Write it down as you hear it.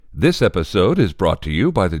This episode is brought to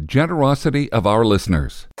you by the generosity of our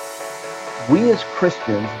listeners. We as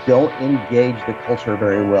Christians don't engage the culture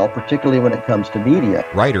very well, particularly when it comes to media.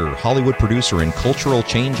 Writer, Hollywood producer, and cultural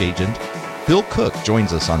change agent Phil Cook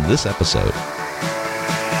joins us on this episode.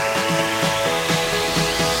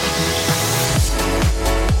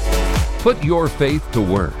 Put your faith to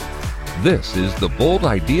work. This is the Bold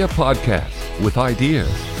Idea Podcast with ideas,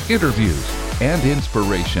 interviews, and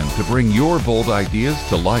inspiration to bring your bold ideas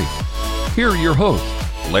to life. Here are your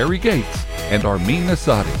hosts, Larry Gates and Armin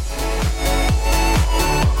Asadi.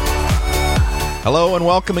 Hello and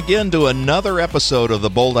welcome again to another episode of the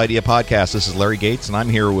Bold Idea Podcast. This is Larry Gates and I'm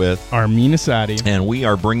here with Armin Asadi. And we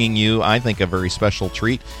are bringing you, I think, a very special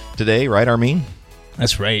treat today, right, Armin?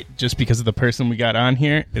 That's right. Just because of the person we got on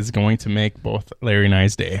here is going to make both Larry and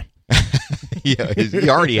I's day. Yeah, he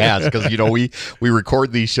already has, because, you know, we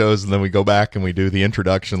record these shows and then we go back and we do the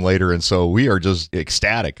introduction later. And so we are just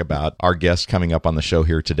ecstatic about our guest coming up on the show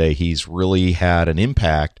here today. He's really had an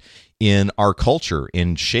impact in our culture,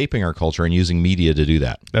 in shaping our culture and using media to do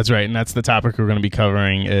that. That's right. And that's the topic we're going to be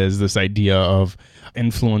covering, is this idea of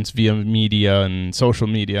influence via media and social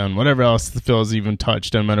media and whatever else Phil's even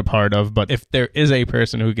touched and been a part of. But if there is a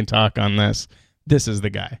person who can talk on this, this is the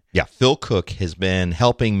guy. Yeah, Phil Cook has been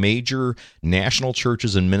helping major national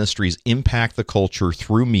churches and ministries impact the culture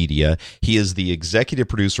through media. He is the executive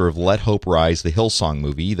producer of Let Hope Rise, the Hillsong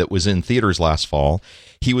movie that was in theaters last fall.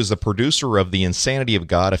 He was the producer of The Insanity of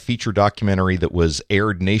God, a feature documentary that was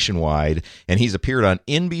aired nationwide, and he's appeared on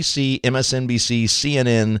NBC, MSNBC,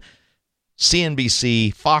 CNN,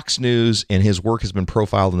 CNBC, Fox News, and his work has been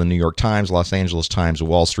profiled in the New York Times, Los Angeles Times,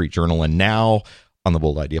 Wall Street Journal, and now on the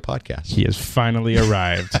Bold Idea Podcast. He has finally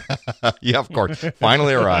arrived. Yeah, of course.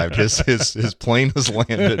 Finally arrived. His plane has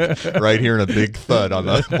landed right here in a big thud on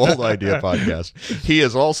the Bold Idea Podcast. He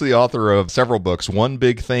is also the author of several books, One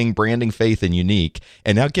Big Thing, Branding Faith, and Unique.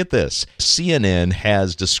 And now get this, CNN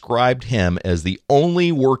has described him as the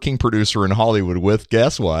only working producer in Hollywood with,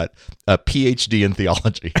 guess what, a PhD in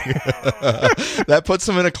theology. That puts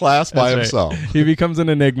him in a class by himself. Right. He becomes an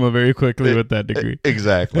enigma very quickly with that degree.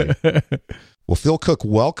 Exactly. Well, Phil Cook,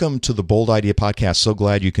 welcome to the Bold Idea Podcast. So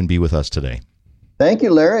glad you can be with us today. Thank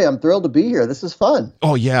you, Larry. I'm thrilled to be here. This is fun.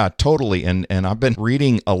 Oh, yeah, totally. And I've been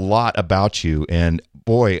reading a lot about you. And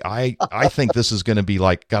boy, I think this is going to be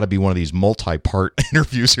got to be one of these multi-part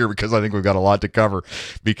interviews here, because I think we've got a lot to cover,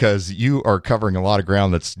 because you are covering a lot of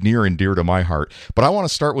ground that's near and dear to my heart. But I want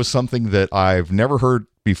to start with something that I've never heard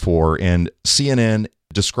before. And CNN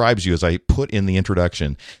describes you, as I put in the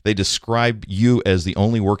introduction, they describe you as the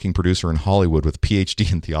only working producer in Hollywood with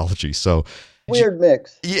PhD in theology. So weird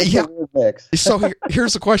mix. Yeah. Weird mix. So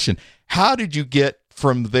here's the question. How did you get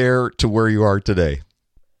from there to where you are today?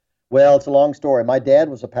 Well, it's a long story. My dad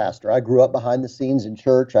was a pastor. I grew up behind the scenes in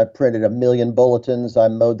church. I printed 1 million bulletins. I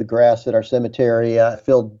mowed the grass at our cemetery. I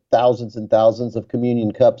filled thousands and thousands of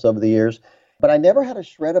communion cups over the years. But I never had a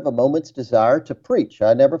shred of a moment's desire to preach.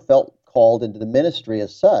 I never felt called into the ministry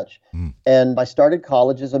as such. And I started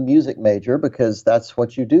college as a music major, because that's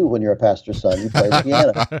what you do when you're a pastor's son. You play the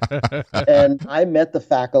piano. And I met the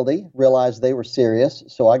faculty, realized they were serious,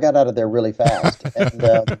 so I got out of there really fast.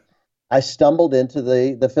 And I stumbled into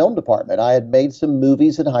the film department. I had made some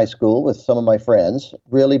movies in high school with some of my friends,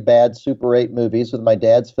 really bad Super 8 movies with my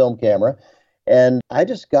dad's film camera. And I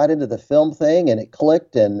just got into the film thing, and it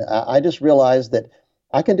clicked, and I just realized that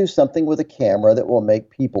I can do something with a camera that will make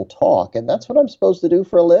people talk. And that's what I'm supposed to do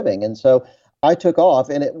for a living. And so I took off,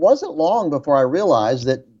 and it wasn't long before I realized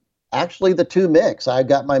that actually the two mix. I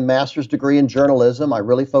got my master's degree in journalism. I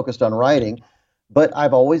really focused on writing, but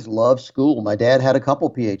I've always loved school. My dad had a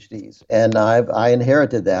couple PhDs, and I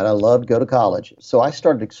inherited that. I loved go to college. So I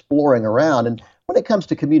started exploring around. And when it comes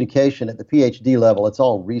to communication at the PhD level, it's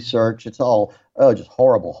all research. It's all, just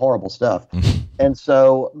horrible, horrible stuff. And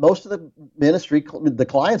so most of the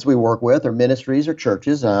clients we work with are ministries or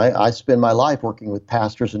churches. And I spend my life working with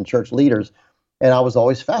pastors and church leaders. And I was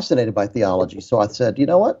always fascinated by theology. So I said, you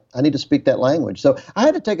know what? I need to speak that language. So I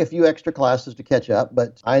had to take a few extra classes to catch up,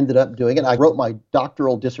 but I ended up doing it. I wrote my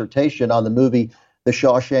doctoral dissertation on the movie The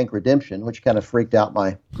Shawshank Redemption, which kind of freaked out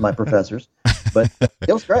my professors. But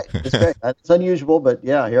it was great. It's great. It's unusual, but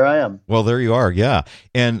yeah, here I am. Well, there you are. Yeah.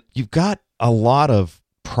 And you've got a lot of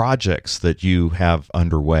projects that you have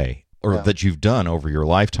underway, or that you've done over your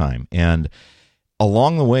lifetime. And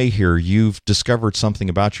along the way here, you've discovered something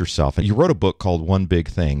about yourself. And you wrote a book called One Big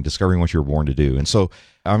Thing, Discovering What You Were Born to Do. And so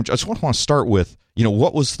I just want to start with,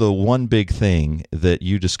 what was the one big thing that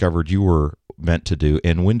you discovered you were meant to do,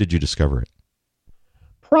 and when did you discover it?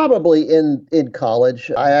 Probably in college.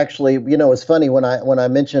 I actually, it's funny when I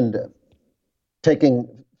mentioned taking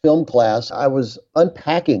film class, I was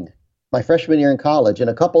unpacking my freshman year in college, and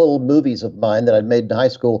a couple of old movies of mine that I'd made in high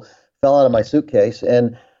school fell out of my suitcase.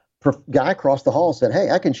 And guy across the hall said,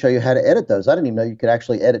 "Hey, I can show you how to edit those. I didn't even know you could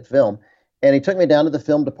actually edit film." And he took me down to the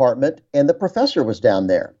film department, and the professor was down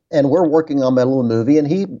there. And we're working on my little movie, and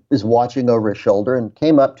he is watching over his shoulder and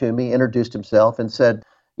came up to me, introduced himself, and said,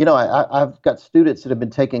 I've got students that have been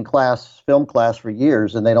taking film class for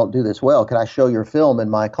years, and they don't do this well. Can I show your film in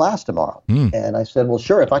my class tomorrow? And I said, well,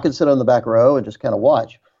 sure, if I could sit on the back row and just kind of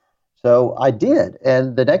watch. So I did.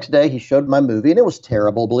 And the next day he showed my movie, and it was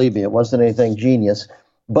terrible. Believe me, it wasn't anything genius,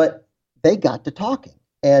 but they got to talking.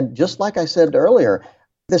 And just like I said earlier,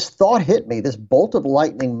 this thought hit me, this bolt of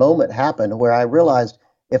lightning moment happened where I realized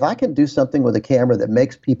if I can do something with a camera that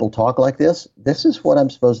makes people talk like this is what I'm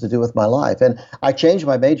supposed to do with my life. And I changed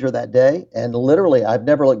my major that day, and literally I've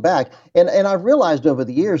never looked back. And I've realized over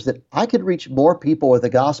the years that I could reach more people with the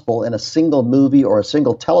gospel in a single movie or a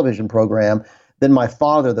single television program than my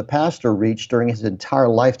father, the pastor, reached during his entire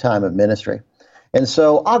lifetime of ministry. And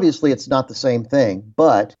so obviously it's not the same thing,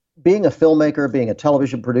 but being a filmmaker, being a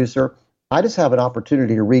television producer, I just have an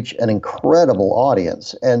opportunity to reach an incredible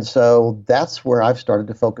audience. And so that's where I've started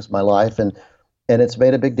to focus my life, and it's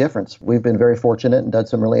made a big difference. We've been very fortunate and done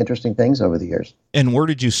some really interesting things over the years. And where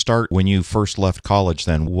did you start when you first left college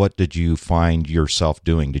then? What did you find yourself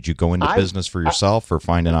doing? Did you go into business for yourself or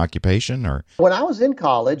find an occupation? Or when I was in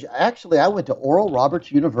college, actually, I went to Oral Roberts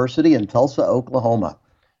University in Tulsa, Oklahoma.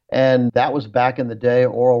 And that was back in the day.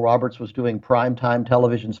 Oral Roberts was doing primetime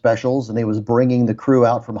television specials, and he was bringing the crew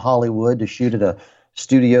out from Hollywood to shoot at a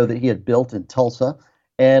studio that he had built in Tulsa.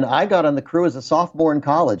 And I got on the crew as a sophomore in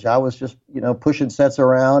college. I was just, pushing sets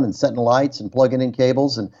around and setting lights and plugging in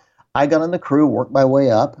cables. And I got on the crew, worked my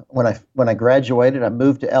way up. When I graduated, I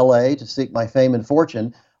moved to LA to seek my fame and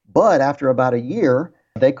fortune. But after about a year,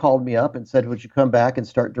 they called me up and said, would you come back and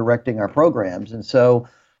start directing our programs? And so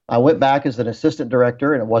I went back as an assistant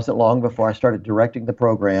director, and it wasn't long before I started directing the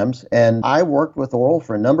programs. And I worked with Oral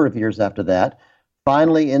for a number of years after that,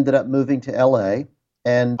 finally ended up moving to LA.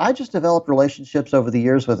 And I just developed relationships over the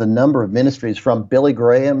years with a number of ministries, from Billy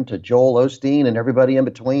Graham to Joel Osteen and everybody in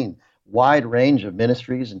between, wide range of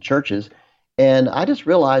ministries and churches. And I just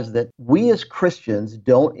realized that we as Christians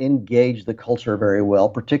don't engage the culture very well,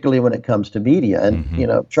 particularly when it comes to media.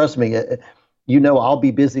 And, trust me, I'll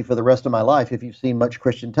be busy for the rest of my life if you've seen much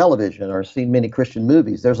Christian television or seen many Christian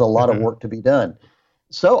movies. There's a lot of work to be done.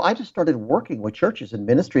 So I just started working with churches and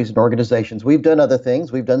ministries and organizations. We've done other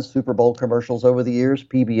things. We've done Super Bowl commercials over the years,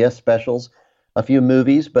 PBS specials, a few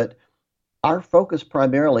movies, but our focus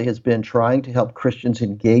primarily has been trying to help Christians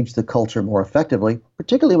engage the culture more effectively,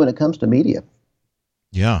 particularly when it comes to media.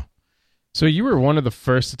 Yeah. So you were one of the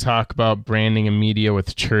first to talk about branding and media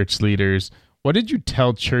with church leaders. What did you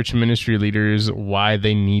tell church ministry leaders why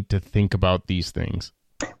they need to think about these things?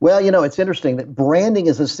 Well, it's interesting that branding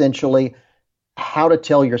is essentially how to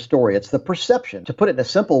tell your story. It's the perception. To put it in a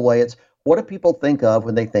simple way, it's what do people think of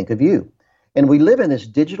when they think of you? And we live in this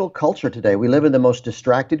digital culture today. We live in the most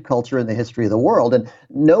distracted culture in the history of the world. And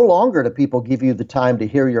no longer do people give you the time to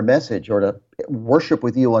hear your message or to worship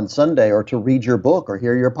with you on Sunday or to read your book or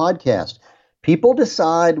hear your podcast. People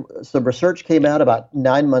decide, some research came out about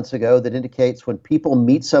 9 months ago that indicates when people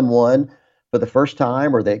meet someone for the first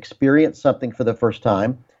time or they experience something for the first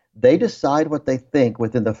time, they decide what they think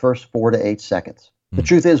within the first 4 to 8 seconds. The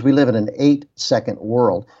truth is we live in an 8-second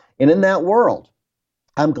world. And in that world,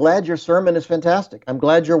 I'm glad your sermon is fantastic. I'm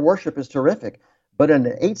glad your worship is terrific. But in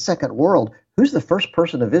an 8-second world, who's the first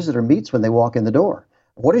person a visitor meets when they walk in the door?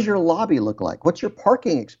 What does your lobby look like? What's your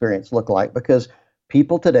parking experience look like? Because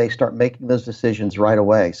people today start making those decisions right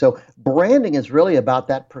away. So branding is really about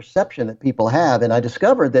that perception that people have. And I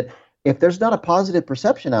discovered that if there's not a positive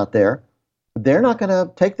perception out there, they're not going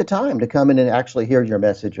to take the time to come in and actually hear your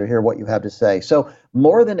message or hear what you have to say. So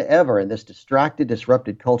more than ever in this distracted,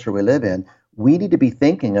 disrupted culture we live in, we need to be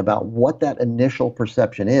thinking about what that initial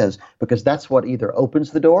perception is, because that's what either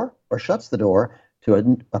opens the door or shuts the door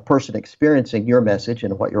to a person experiencing your message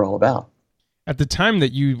and what you're all about. At the time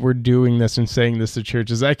that you were doing this and saying this to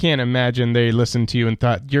churches, I can't imagine they listened to you and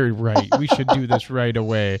thought, you're right, we should do this right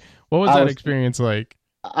away. What was that experience like?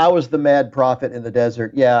 I was the mad prophet in the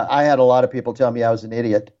desert. Yeah, I had a lot of people tell me I was an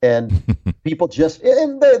idiot, and people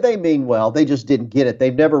and they mean well, they just didn't get it.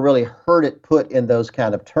 They've never really heard it put in those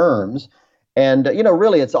kind of terms. And,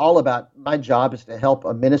 really, it's all about, my job is to help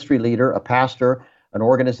a ministry leader, a pastor, an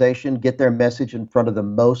organization get their message in front of the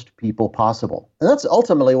most people possible. And that's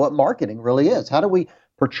ultimately what marketing really is. How do we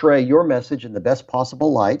portray your message in the best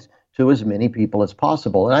possible light to as many people as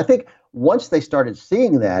possible? And I think once they started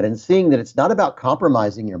seeing that and seeing that it's not about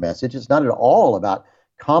compromising your message, it's not at all about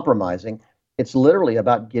compromising. It's literally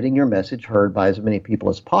about getting your message heard by as many people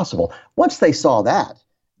as possible. Once they saw that,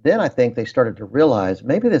 then I think they started to realize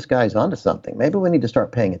maybe this guy's onto something. Maybe we need to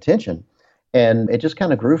start paying attention. And it just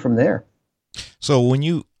kind of grew from there. So when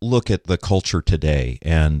you look at the culture today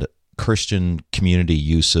and Christian community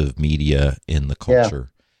use of media in the culture,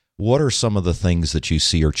 what are some of the things that you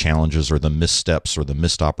see are challenges or the missteps or the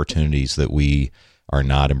missed opportunities that we are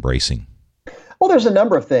not embracing? Well, there's a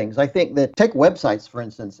number of things. I think that take websites, for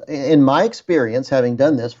instance. In my experience, having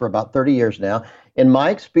done this for about 30 years now, in my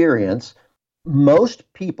experience,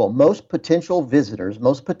 most people, most potential visitors,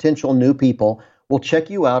 most potential new people will check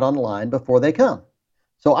you out online before they come.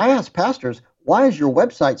 So I ask pastors, why is your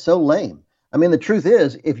website so lame? I mean, the truth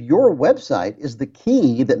is, if your website is the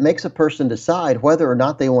key that makes a person decide whether or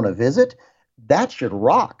not they want to visit, that should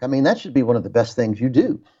rock. I mean, that should be one of the best things you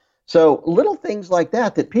do. So little things like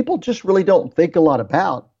that people just really don't think a lot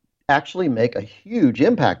about actually make a huge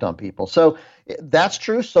impact on people. So that's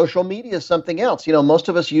true. Social media is something else. You know, most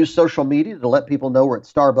of us use social media to let people know we're at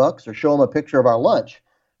Starbucks or show them a picture of our lunch.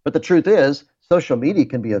 But the truth is, social media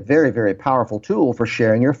can be a very, very powerful tool for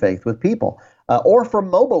sharing your faith with people or for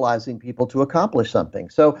mobilizing people to accomplish something.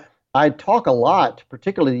 So I talk a lot,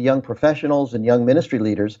 particularly to young professionals and young ministry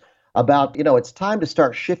leaders, about, it's time to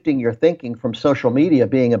start shifting your thinking from social media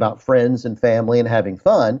being about friends and family and having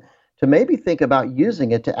fun to maybe think about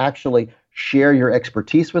using it to actually share your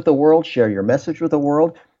expertise with the world, share your message with the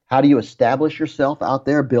world. How do you establish yourself out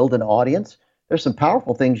there, build an audience? There's some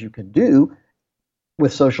powerful things you can do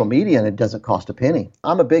with social media, and it doesn't cost a penny.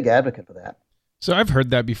 I'm a big advocate for that. So I've heard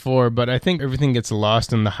that before, but I think everything gets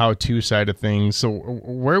lost in the how-to side of things. So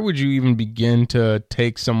where would you even begin to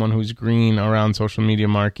take someone who's green around social media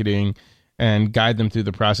marketing and guide them through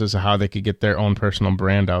the process of how they could get their own personal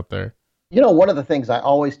brand out there? One of the things I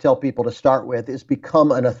always tell people to start with is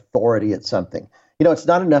become an authority at something. It's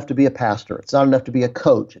not enough to be a pastor. It's not enough to be a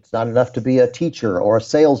coach. It's not enough to be a teacher or a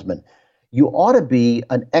salesman. You ought to be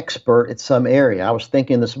an expert at some area. I was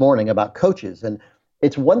thinking this morning about coaches, and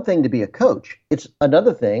it's one thing to be a coach. It's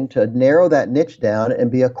another thing to narrow that niche down and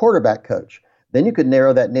be a quarterback coach. Then you could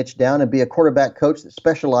narrow that niche down and be a quarterback coach that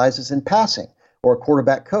specializes in passing, or a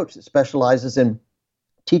quarterback coach that specializes in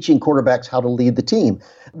teaching quarterbacks how to lead the team.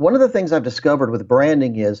 One of the things I've discovered with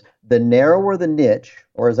branding is the narrower the niche,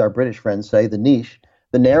 or as our British friends say, the niche,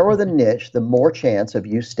 the narrower the niche, the more chance of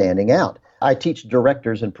you standing out. I teach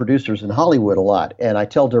directors and producers in Hollywood a lot, and I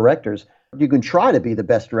tell directors, you can try to be the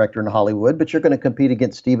best director in Hollywood, but you're going to compete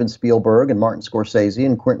against Steven Spielberg and Martin Scorsese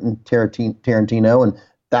and Quentin Tarantino and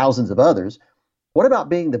thousands of others. What about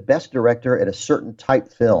being the best director at a certain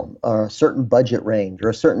type film or a certain budget range or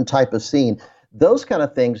a certain type of scene? Those kind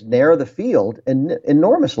of things narrow the field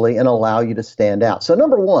enormously and allow you to stand out. So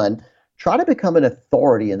number one, try to become an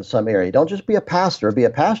authority in some area. Don't just be a pastor. Be a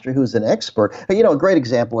pastor who's an expert. A great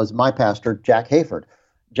example is my pastor, Jack Hayford.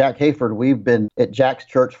 Jack Hayford, we've been at Jack's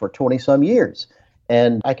church for 20-some years,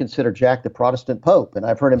 and I consider Jack the Protestant Pope, and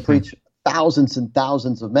I've heard him preach thousands and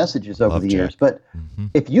thousands of messages over the years. But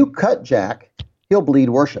if you cut Jack, he'll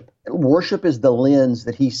bleed worship. Worship is the lens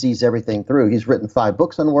that he sees everything through. He's written 5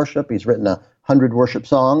 books on worship. He's written 100 worship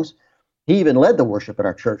songs. He even led the worship at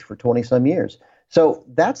our church for 20-some years. So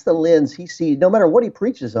that's the lens he sees. No matter what he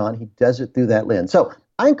preaches on, he does it through that lens. So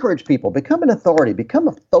I encourage people, become an authority, become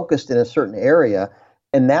focused in a certain area,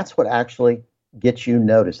 and that's what actually gets you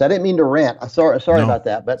noticed. I didn't mean to rant. Sorry about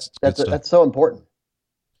that, but that's so important.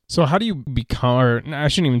 So how do you become, or I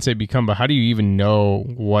shouldn't even say become, but how do you even know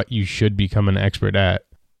what you should become an expert at?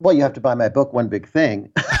 Well, you have to buy my book, One Big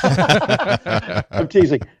Thing. I'm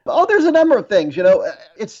teasing. Oh, there's a number of things.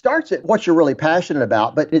 It starts at what you're really passionate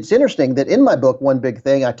about. But it's interesting that in my book, One Big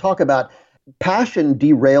Thing, I talk about passion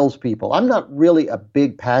derails people. I'm not really a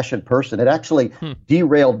big passion person. It actually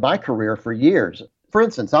derailed my career for years. For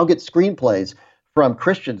instance, I'll get screenplays from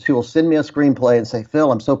Christians who will send me a screenplay and say,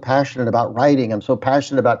 Phil, I'm so passionate about writing. I'm so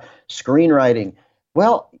passionate about screenwriting.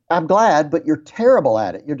 Well, I'm glad, but you're terrible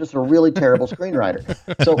at it. You're just a really terrible screenwriter.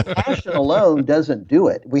 So passion alone doesn't do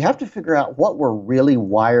it. We have to figure out what we're really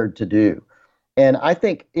wired to do. And I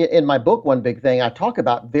think in my book, One Big Thing, I talk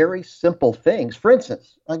about very simple things. For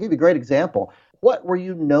instance, I'll give you a great example. What were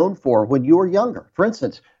you known for when you were younger? For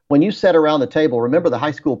instance, when you sat around the table, remember the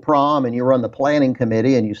high school prom and you were on the planning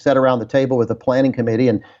committee and you sat around the table with the planning committee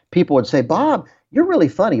and people would say, Bob, you're really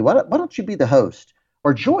funny. Why don't you be the host?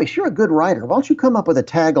 Or Joyce, you're a good writer. Why don't you come up with a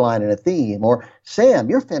tagline and a theme? Or Sam,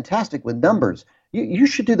 you're fantastic with numbers. You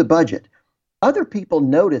should do the budget. Other people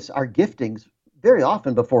notice our giftings very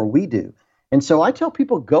often before we do. And so I tell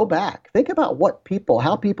people, go back. Think about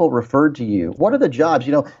how people referred to you. What are the jobs?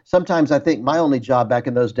 Sometimes I think my only job back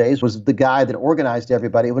in those days was the guy that organized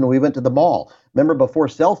everybody when we went to the mall. Remember, before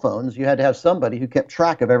cell phones, you had to have somebody who kept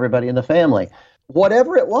track of everybody in the family.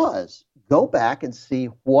 Whatever it was, go back and see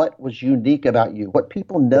what was unique about you, what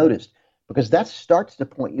people noticed, because that starts to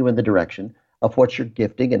point you in the direction of what your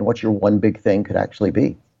gifting and what your one big thing could actually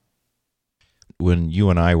be. When you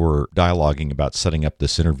and I were dialoguing about setting up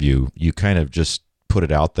this interview, you kind of just put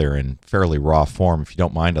it out there in fairly raw form. If you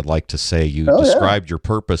don't mind, I'd like to say you described your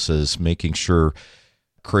purpose as making sure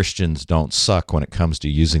Christians don't suck when it comes to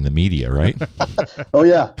using the media, right? Oh,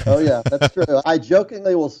 yeah. That's true. I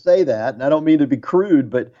jokingly will say that, and I don't mean to be crude,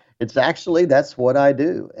 but that's what I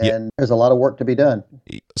do. And There's a lot of work to be done.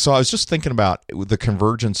 So I was just thinking about the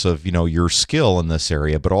convergence of, your skill in this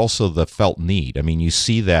area, but also the felt need. I mean, you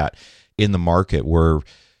see that in the market where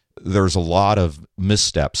there's a lot of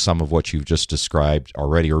missteps, some of what you've just described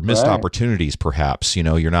already, or missed opportunities perhaps.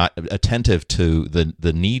 You're not attentive to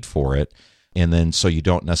the need for it, and then so you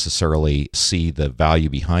don't necessarily see the value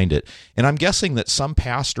behind it. And I'm guessing that some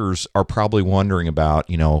pastors are probably wondering about,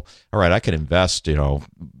 all right, I could invest,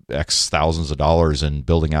 X thousands of dollars in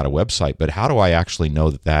building out a website, but how do I actually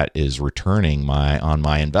know that is returning on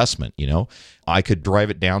my investment? I could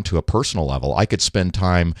drive it down to a personal level. I could spend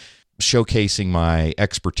time showcasing my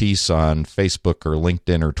expertise on Facebook or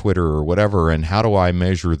LinkedIn or Twitter or whatever, and how do I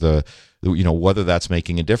measure whether that's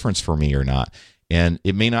making a difference for me or not? And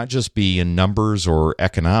it may not just be in numbers or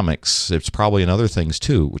economics. It's probably in other things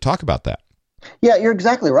too. We'll talk about that. Yeah, you're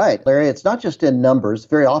exactly right, Larry. It's not just in numbers.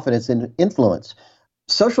 Very often it's in influence.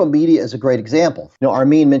 Social media is a great example.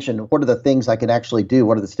 Armin mentioned, what are the things I can actually do?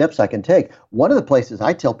 What are the steps I can take? One of the places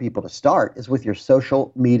I tell people to start is with your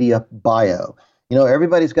social media bio.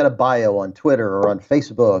 Everybody's got a bio on Twitter or on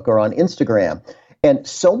Facebook or on Instagram. And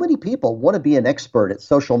so many people want to be an expert at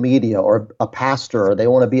social media, or a pastor, or they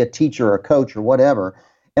want to be a teacher or a coach or whatever.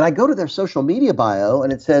 And I go to their social media bio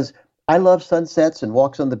and it says, I love sunsets and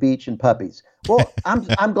walks on the beach and puppies. Well,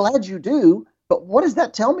 I'm glad you do, but what does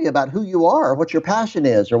that tell me about who you are, or what your passion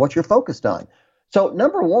is, or what you're focused on? So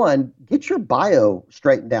number one, get your bio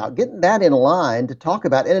straightened out, getting that in line to talk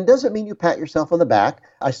about. And it doesn't mean you pat yourself on the back.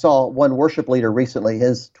 I saw one worship leader recently,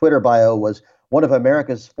 his Twitter bio was one of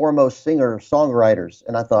America's foremost singer-songwriters.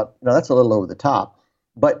 And I thought, that's a little over the top.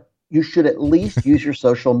 But you should at least use your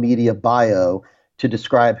social media bio to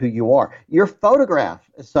describe who you are. Your photograph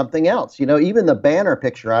is something else. Even the banner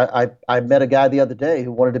picture. I met a guy the other day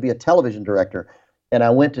who wanted to be a television director. And I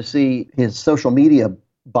went to see his social media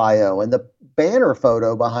bio, and the banner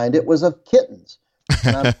photo behind it was of kittens.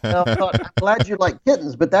 And I thought, I'm glad you like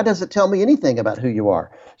kittens, but that doesn't tell me anything about who you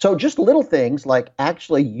are. So just little things like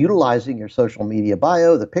actually utilizing your social media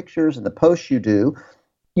bio, the pictures and the posts you do,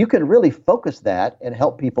 you can really focus that and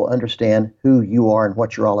help people understand who you are and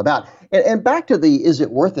what you're all about. And back to the, is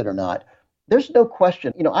it worth it or not? There's no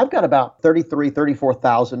question. I've got about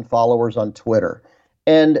 34,000 followers on Twitter.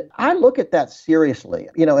 And I look at that seriously,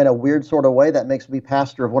 in a weird sort of way. That makes me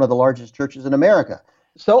pastor of one of the largest churches in America.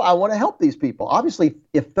 So I want to help these people. Obviously,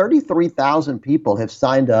 if 33,000 people have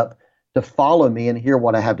signed up to follow me and hear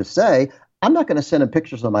what I have to say, I'm not going to send them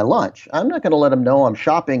pictures of my lunch. I'm not going to let them know I'm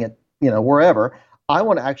shopping at, wherever. I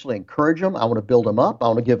want to actually encourage them. I want to build them up. I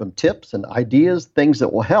want to give them tips and ideas, things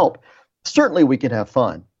that will help. Certainly, we can have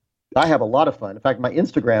fun. I have a lot of fun. In fact, my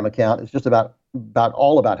Instagram account is just about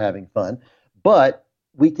all about having fun. But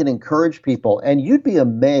we can encourage people, and you'd be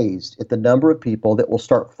amazed at the number of people that will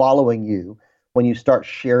start following you when you start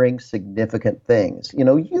sharing significant things,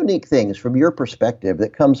 unique things from your perspective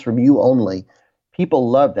that comes from you only. People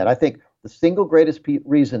love that. I think the single greatest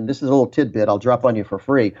reason, this is a little tidbit I'll drop on you for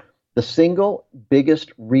free, the single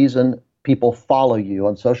biggest reason people follow you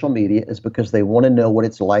on social media is because they want to know what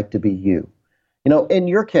it's like to be you. In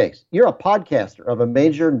your case, you're a podcaster of a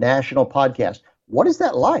major national podcast. What is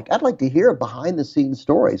that like? I'd like to hear behind-the-scenes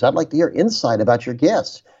stories. I'd like to hear insight about your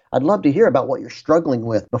guests. I'd love to hear about what you're struggling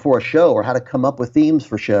with before a show, or how to come up with themes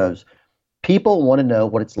for shows. People want to know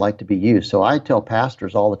what it's like to be you. So I tell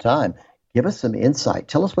pastors all the time, give us some insight.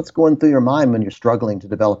 Tell us what's going through your mind when you're struggling to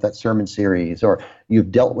develop that sermon series, or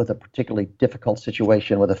you've dealt with a particularly difficult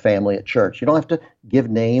situation with a family at church. You don't have to give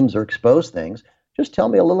names or expose things. Just tell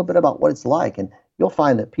me a little bit about what it's like, and you'll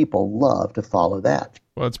find that people love to follow that.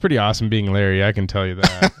 Well, it's pretty awesome being Larry, I can tell you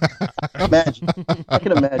that. I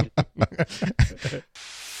can imagine.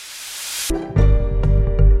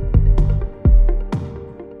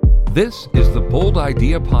 This is the Bold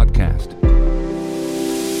Idea Podcast.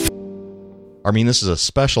 This is a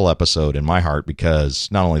special episode in my heart because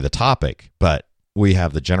not only the topic, but we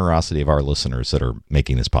have the generosity of our listeners that are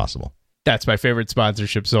making this possible. That's my favorite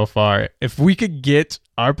sponsorship so far. If we could get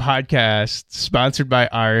our podcast sponsored by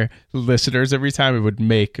our listeners every time, it would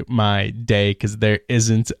make my day, because there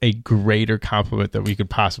isn't a greater compliment that we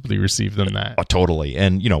could possibly receive than that. Oh, totally.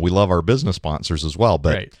 And, we love our business sponsors as well.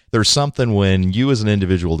 But There's something when you as an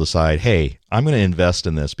individual decide, hey, I'm going to invest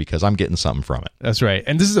in this because I'm getting something from it. That's right.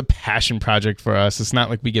 And this is a passion project for us. It's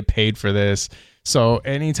not like we get paid for this. So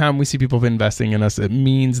anytime we see people investing in us, it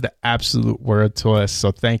means the absolute world to us.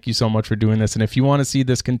 So thank you so much for doing this. And if you want to see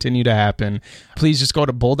this continue to happen, please just go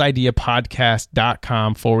to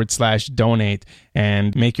boldideapodcast.com/donate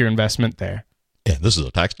and make your investment there. Yeah, this is a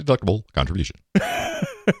tax-deductible contribution.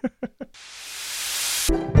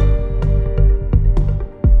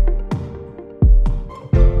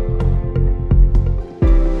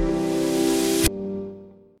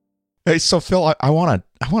 Hey, so Phil, I want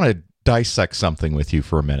to dissect something with you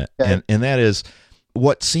for a minute. Okay. And that is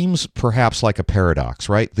what seems perhaps like a paradox,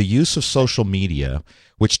 right? The use of social media,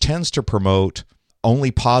 which tends to promote only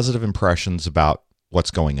positive impressions about what's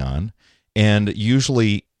going on, and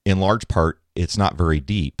usually in large part it's not very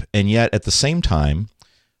deep. And yet at the same time,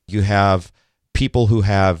 you have people who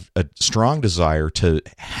have a strong desire to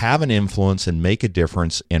have an influence and make a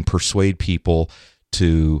difference and persuade people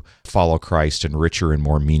to follow Christ in richer and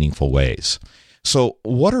more meaningful ways. So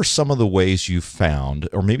what are some of the ways you've found,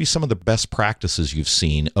 or maybe some of the best practices you've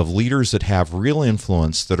seen of leaders that have real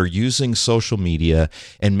influence that are using social media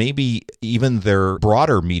and maybe even their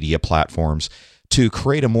broader media platforms to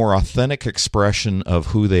create a more authentic expression of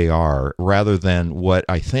who they are, rather than what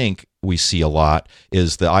I think we see a lot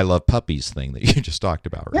is the I love puppies thing that you just talked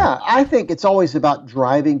about, right? Yeah, I think it's always about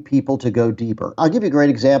driving people to go deeper. I'll give you a great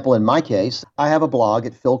example. In my case, I have a blog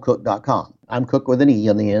at philcook.com. I'm Cook with an E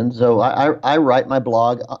on the end. So I write my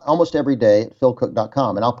blog almost every day at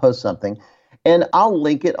philcook.com, and I'll post something. And I'll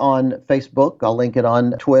link it on Facebook. I'll link it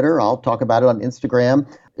on Twitter. I'll talk about it on Instagram.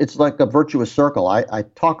 It's like a virtuous circle. I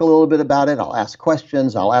talk a little bit about it. I'll ask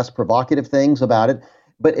questions. I'll ask provocative things about it.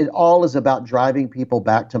 But it all is about driving people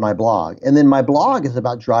back to my blog. And then my blog is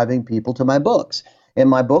about driving people to my books. And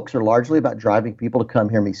my books are largely about driving people to come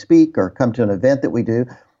hear me speak or come to an event that we do.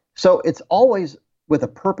 So it's always with a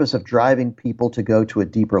purpose of driving people to go to a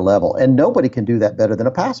deeper level. And nobody can do that better than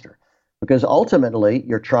a pastor, because ultimately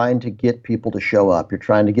you're trying to get people to show up. You're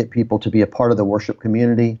trying to get people to be a part of the worship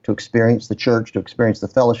community, to experience the church, to experience the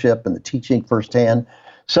fellowship and the teaching firsthand.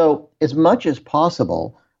 So as much as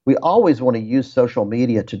possible, we always want to use social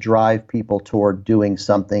media to drive people toward doing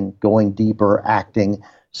something, going deeper, acting,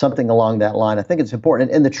 something along that line. I think it's important.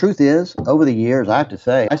 And the truth is, over the years, I have to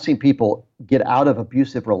say, I've seen people get out of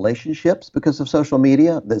abusive relationships because of social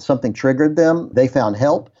media, that something triggered them. They found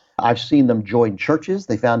help. I've seen them join churches.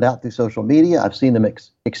 They found out through social media. I've seen them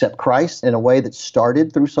accept Christ in a way that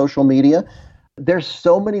started through social media. There's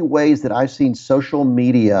so many ways that I've seen social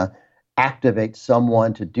media activate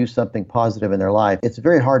someone to do something positive in their life. It's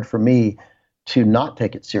very hard for me to not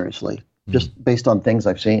take it seriously, just based on things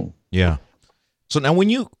I've seen. Yeah. So now when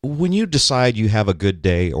you decide you have a good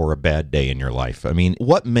day or a bad day in your life, I mean,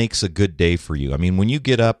 what makes a good day for you? I mean, when you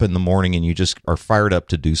get up in the morning and you just are fired up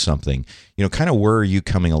to do something, kind of where are you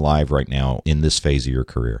coming alive right now in this phase of your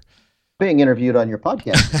career? Being interviewed on your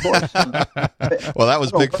podcast, of course. Well, that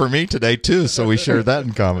was big for me today too, so we shared that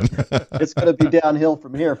in common. It's going to be downhill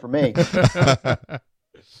from here for me.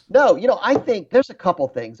 No, I think there's a couple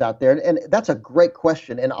things out there, and that's a great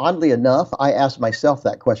question. And oddly enough, I ask myself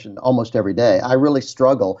that question almost every day. I really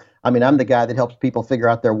struggle. I mean, I'm the guy that helps people figure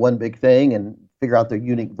out their one big thing and figure out their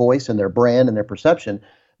unique voice and their brand and their perception.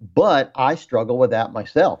 But I struggle with that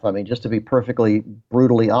myself. I mean, just to be perfectly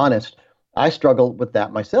brutally honest, I struggle with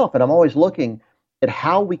that myself. And I'm always looking at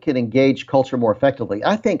how we can engage culture more effectively.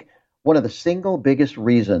 I think one of the single biggest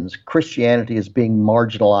reasons Christianity is being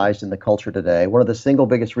marginalized in the culture today, one of the single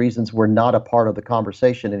biggest reasons we're not a part of the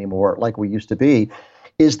conversation anymore like we used to be,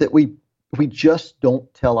 is that we just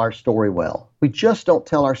don't tell our story well. We just don't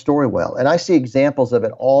tell our story well. And I see examples of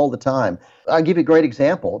it all the time. I'll give you a great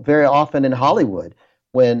example. Very often in Hollywood,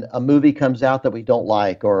 when a movie comes out that we don't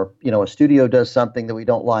like, or a studio does something that we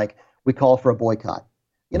don't like, we call for a boycott.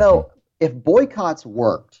 If boycotts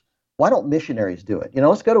worked, why don't missionaries do it?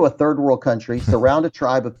 Let's go to a third world country, surround a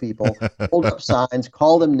tribe of people, hold up signs,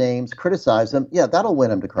 call them names, criticize them. Yeah, that'll win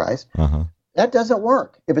them to Christ. Uh-huh. That doesn't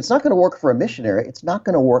work. If it's not going to work for a missionary, it's not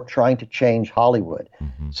going to work trying to change Hollywood.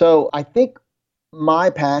 Mm-hmm. So I think my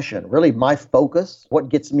passion, really my focus, what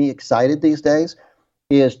gets me excited these days,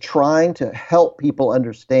 is trying to help people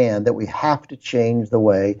understand that we have to change the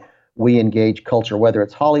way we engage culture, whether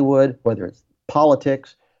it's Hollywood, whether it's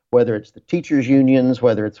politics, whether it's the teachers' unions,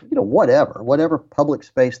 whether it's, whatever public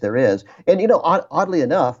space there is. And, oddly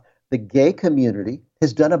enough, the gay community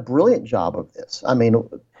has done a brilliant job of this. I mean,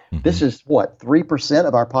 this is what, 3%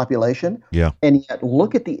 of our population? Yeah. And yet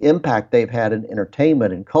look at the impact they've had in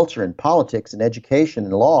entertainment and culture and politics and education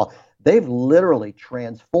and law. They've literally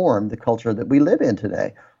transformed the culture that we live in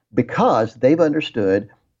today because they've understood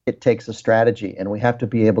it takes a strategy, and we have to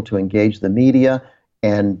be able to engage the media,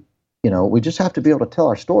 and we just have to be able to tell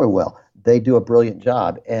our story well. They do a brilliant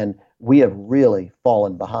job, and we have really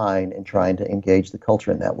fallen behind in trying to engage the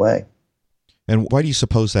culture in that way. And why do you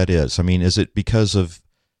suppose that is? I mean, is it because of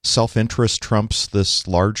self-interest trumps this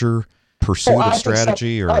larger pursuit of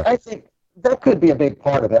strategy? I think that could be a big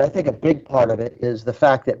part of it. I think a big part of it is the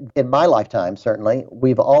fact that in my lifetime, certainly,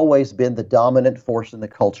 we've always been the dominant force in the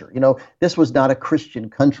culture. This was not a Christian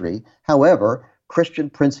country. However, Christian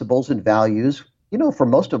principles and values, for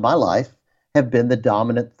most of my life, have been the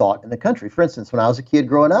dominant thought in the country. For instance, when I was a kid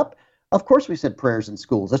growing up, of course we said prayers in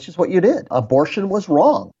schools. That's just what you did. Abortion was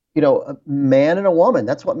wrong. A man and a woman,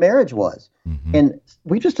 that's what marriage was. Mm-hmm. And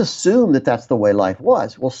we just assumed that that's the way life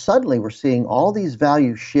was. Well, suddenly we're seeing all these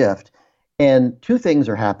values shift, and two things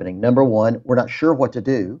are happening. Number one, we're not sure what to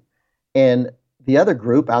do. And the other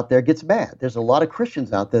group out there gets mad. There's a lot of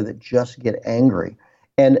Christians out there that just get angry.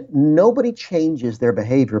 And nobody changes their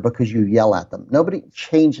behavior because you yell at them. Nobody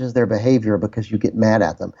changes their behavior because you get mad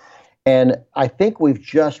at them. And I think we've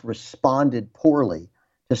just responded poorly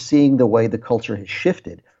to seeing the way the culture has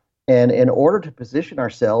shifted. And in order to position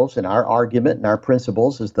ourselves in our argument and our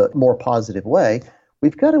principles as the more positive way,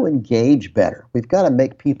 we've got to engage better. We've got to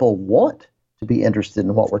make people want to be interested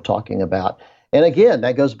in what we're talking about. And again,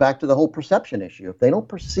 that goes back to the whole perception issue. If they don't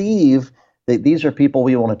perceive that these are people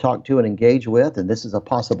we want to talk to and engage with, and this is a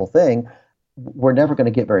possible thing, we're never going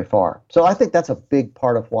to get very far. So I think that's a big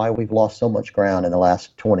part of why we've lost so much ground in the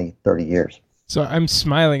last 20, 30 years. So I'm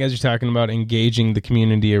smiling as you're talking about engaging the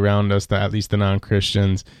community around us, at least the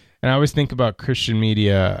non-Christians. And I always think about Christian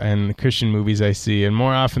media and Christian movies I see, and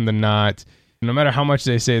more often than not, no matter how much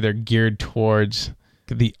they say they're geared towards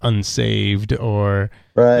the unsaved or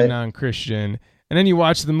the non-Christian, and then you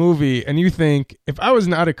watch the movie and you think, if I was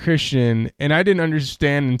not a Christian and I didn't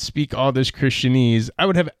understand and speak all this Christianese, I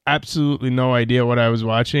would have absolutely no idea what I was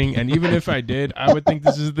watching. And even if I did, I would think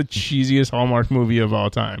this is the cheesiest Hallmark movie of all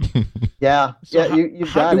time. Yeah, so yeah,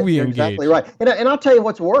 you've got it. You're exactly right. And I'll tell you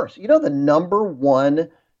what's worse. The number one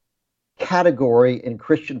category in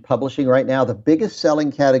Christian publishing right now, the biggest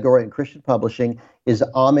selling category in Christian publishing is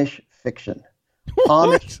Amish fiction.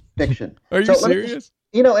 What? Amish fiction. Are you serious?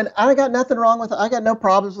 And I got nothing wrong with it. I got no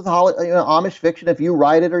problems with Amish fiction. If you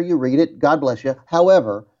write it or you read it, God bless you.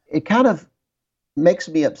 However, it kind of makes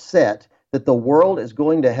me upset that the world is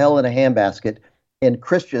going to hell in a handbasket and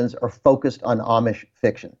Christians are focused on Amish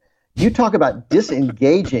fiction. You talk about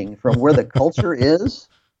disengaging from where the culture is.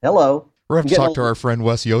 Hello. We're going to talk to our friend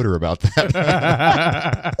Wes Yoder about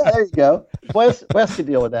that. There you go. Wes can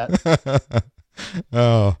deal with that.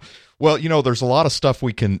 Oh, well, there's a lot of stuff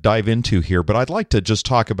we can dive into here, but I'd like to just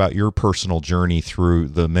talk about your personal journey through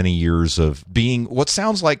the many years of being what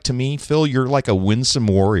sounds like to me, Phil, you're like a winsome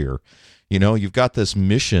warrior. You've got this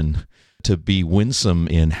mission to be winsome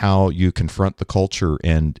in how you confront the culture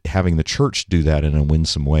and having the church do that in a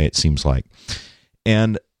winsome way, it seems like.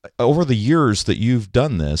 And over the years that you've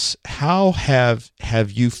done this, how have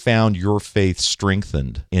you found your faith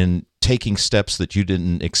strengthened in taking steps that you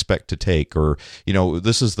didn't expect to take? Or,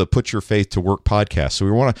 this is the Put Your Faith to Work podcast. So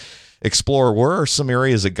we want to explore where are some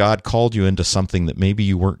areas that God called you into something that maybe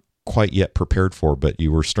you weren't quite yet prepared for, but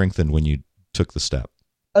you were strengthened when you took the step.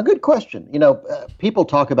 A good question. People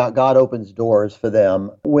talk about God opens doors for them.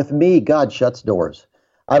 With me, God shuts doors.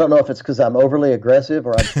 I don't know if it's because I'm overly aggressive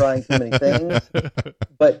or I'm trying too many things,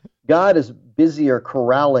 but God is busier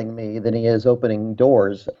corralling me than he is opening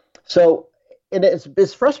doors. So and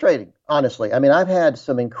it's frustrating, honestly. I mean, I've had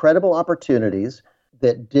some incredible opportunities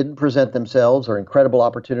that didn't present themselves, or incredible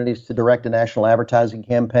opportunities to direct a national advertising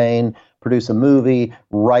campaign, produce a movie,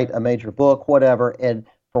 write a major book, whatever. And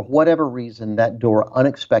for whatever reason, that door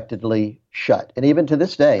unexpectedly shut. And even to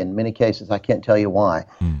this day, in many cases, I can't tell you why.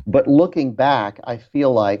 But looking back, I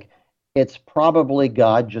feel like it's probably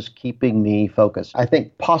God just keeping me focused. I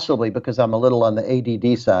think possibly because I'm a little on the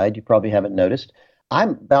ADD side, you probably haven't noticed,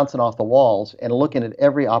 I'm bouncing off the walls and looking at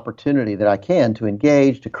every opportunity that I can to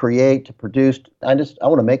engage, to create, to produce. I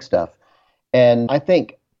want to make stuff. And I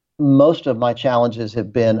think most of my challenges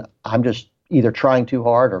have been, I'm just either trying too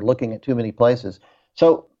hard or looking at too many places.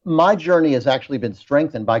 So my journey has actually been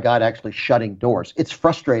strengthened by God actually shutting doors. It's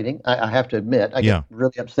frustrating, I have to admit. I get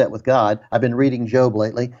really upset with God. I've been reading Job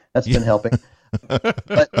lately. That's been helping.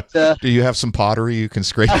 But Do you have some pottery you can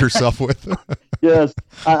scrape yourself with? yes,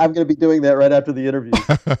 I'm going to be doing that right after the interview.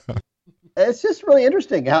 It's just really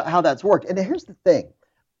interesting how that's worked. And here's the thing.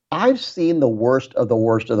 I've seen the worst of the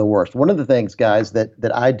worst of the worst. One of the things, guys,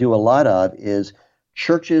 that I do a lot of is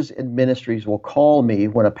churches and ministries will call me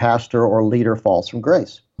when a pastor or leader falls from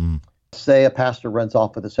grace. Say a pastor runs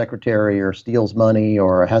off with a secretary or steals money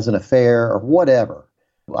or has an affair or whatever.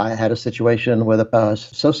 I had a situation with an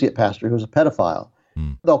associate pastor who was a pedophile.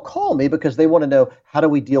 They'll call me because they want to know, how do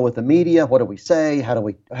we deal with the media? What do we say? How do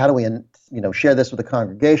we share this with the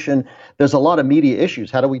congregation? There's a lot of media issues.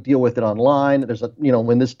 How do we deal with it online? There's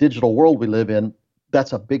in this digital world we live in,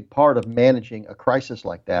 that's a big part of managing a crisis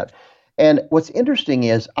like that. And what's interesting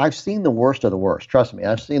is I've seen the worst of the worst. Trust me,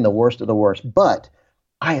 I've seen the worst of the worst, but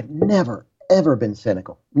I have never, ever been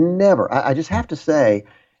cynical. Never. I just have to say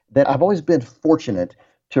that I've always been fortunate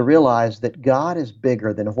to realize that God is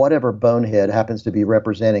bigger than whatever bonehead happens to be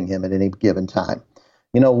representing him at any given time.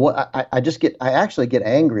 You know what? I actually get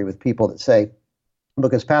angry with people that say,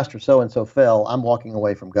 because Pastor so-and-so fell, I'm walking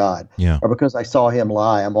away from God. Yeah. Or because I saw him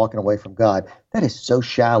lie, I'm walking away from God. That is so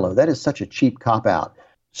shallow. That is such a cheap cop-out.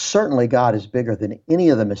 Certainly God is bigger than any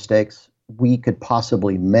of the mistakes we could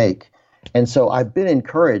possibly make. And so I've been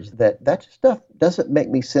encouraged that stuff doesn't make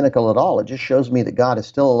me cynical at all. It just shows me that God is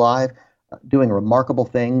still alive, doing remarkable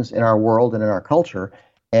things in our world and in our culture.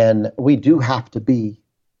 And we do have to be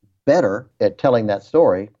better at telling that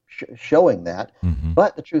story, showing that. Mm-hmm.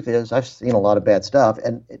 But the truth is, I've seen a lot of bad stuff.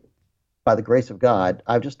 And by the grace of God,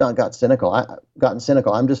 I've just not gotten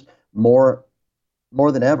cynical. I'm just more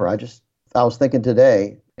than ever. I was thinking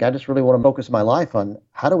today, I just really want to focus my life on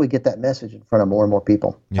how do we get that message in front of more and more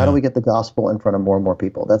people? Yeah. How do we get the gospel in front of more and more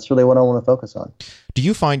people? That's really what I want to focus on. Do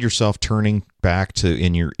you find yourself turning back to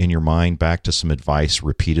in your mind back to some advice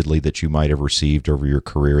repeatedly that you might have received over your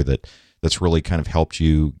career that's really kind of helped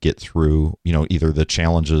you get through, either the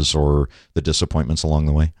challenges or the disappointments along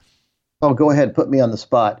the way? Oh, go ahead, put me on the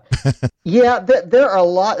spot. Yeah, there are a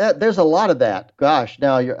lot. There's a lot of that. Gosh,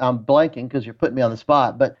 now I'm blanking because you're putting me on the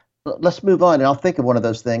spot. But let's move on, and I'll think of one of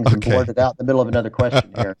those things and blurt it out in the middle of another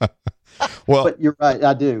question here. Well, but you're right,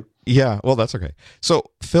 I do. Yeah, well, that's okay.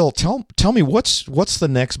 So, Phil, tell me what's the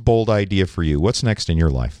next bold idea for you? What's next in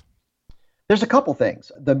your life? There's a couple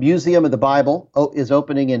things. The Museum of the Bible is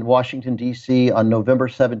opening in Washington, D.C. on November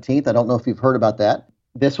 17th. I don't know if you've heard about that.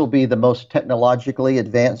 This will be the most technologically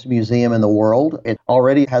advanced museum in the world. It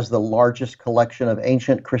already has the largest collection of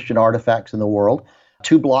ancient Christian artifacts in the world.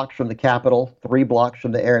 2 blocks from the Capitol, 3 blocks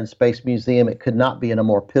from the Air and Space Museum. It could not be in a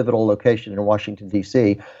more pivotal location in Washington,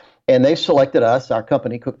 D.C. And they selected us, our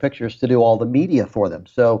company, Cook Pictures, to do all the media for them.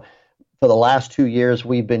 So for the last 2 years,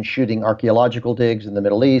 we've been shooting archaeological digs in the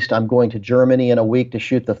Middle East. I'm going to Germany in a week to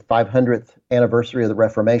shoot the 500th anniversary of the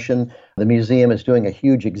Reformation. The museum is doing a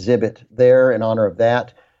huge exhibit there in honor of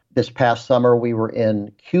that. This past summer, we were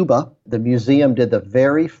in Cuba. The museum did the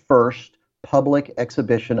very first public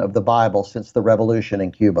exhibition of the Bible since the revolution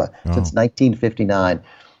in Cuba, since 1959.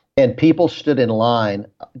 And people stood in line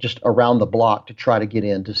just around the block to try to get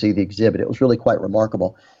in to see the exhibit. It was really quite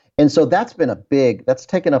remarkable. And so that's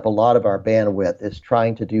taken up a lot of our bandwidth, is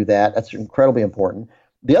trying to do that. That's incredibly important.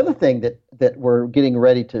 The other thing that we're getting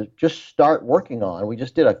ready to just start working on, we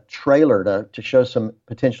just did a trailer to show some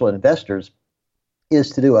potential investors, is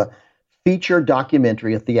to do a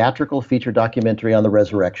theatrical feature documentary on the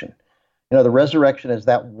resurrection. The resurrection is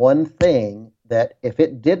that one thing that if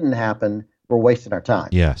it didn't happen, we're wasting our time.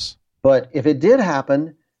 Yes. But if it did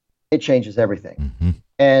happen, it changes everything. Mm-hmm.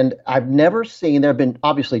 And I've never seen, there have been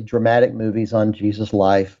obviously dramatic movies on Jesus'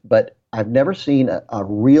 life, but I've never seen a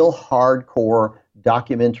real hardcore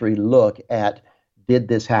documentary look at, did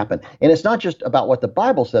this happen? And it's not just about what the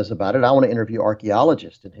Bible says about it. I want to interview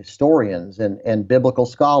archaeologists and historians and biblical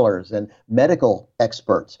scholars and medical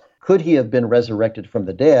experts. Could he have been resurrected from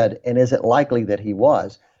the dead? And is it likely that he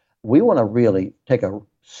was? We want to really take a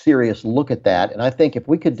serious look at that. And I think if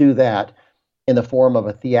we could do that in the form of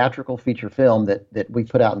a theatrical feature film that we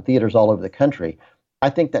put out in theaters all over the country,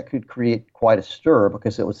 I think that could create quite a stir,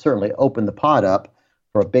 because it would certainly open the pot up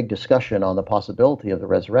for a big discussion on the possibility of the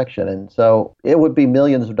resurrection. And so it would be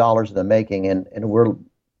millions of dollars in the making, and we're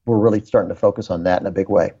really starting to focus on that in a big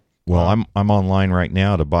way. Well, I'm online right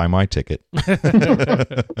now to buy my ticket.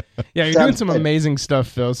 Yeah, you're doing some amazing stuff,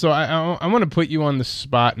 Phil. So I want to put you on the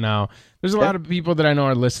spot now. There's a lot of people that I know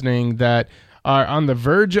are listening that are on the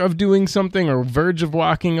verge of doing something or verge of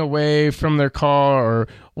walking away from their call or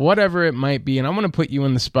whatever it might be. And I want to put you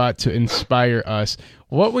in the spot to inspire us.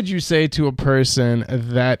 What would you say to a person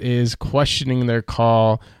that is questioning their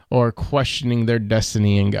call or questioning their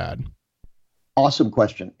destiny in God? Awesome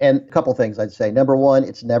question. And a couple things I'd say. Number one,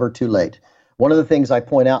 it's never too late. One of the things I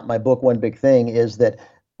point out in my book, One Big Thing, is that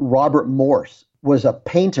Robert Morse was a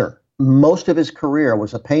painter. Most of his career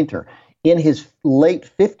was a painter. In his late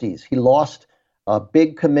 50s, he lost a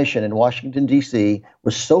big commission in Washington, D.C.,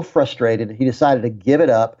 was so frustrated, he decided to give it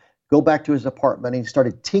up, go back to his apartment, and he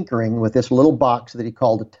started tinkering with this little box that he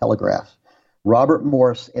called a telegraph. Robert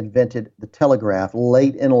Morse invented the telegraph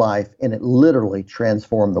late in life, and it literally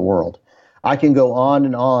transformed the world. I can go on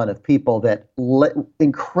and on of people that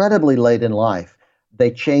incredibly late in life, they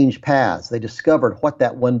changed paths. They discovered what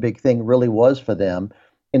that one big thing really was for them,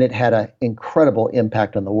 and it had an incredible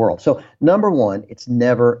impact on the world. So number one, it's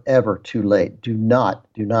never, ever too late. Do not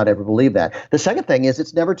ever believe that. The second thing is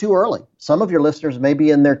it's never too early. Some of your listeners may be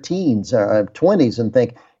in their teens, 20s, and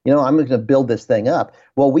think, I'm going to build this thing up.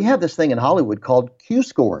 Well, we have this thing in Hollywood called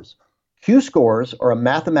Q-scores. Q-scores are a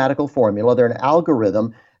mathematical formula. They're an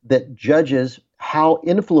algorithm that judges how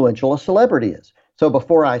influential a celebrity is. So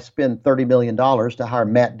before I spend $30 million to hire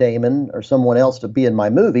Matt Damon or someone else to be in my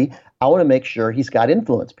movie, I want to make sure he's got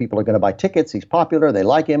influence. People are going to buy tickets. He's popular. They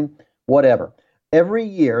like him, whatever. Every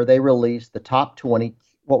year they release the top 20,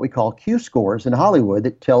 what we call Q-scores in Hollywood,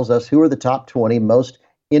 that tells us who are the top 20 most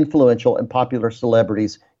influential and popular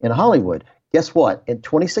celebrities in Hollywood. Guess what? In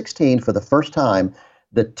 2016, for the first time,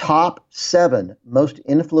 the top 7 most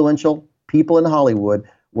influential people in Hollywood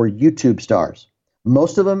were YouTube stars.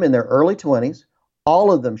 Most of them in their early 20s,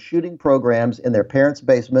 all of them shooting programs in their parents'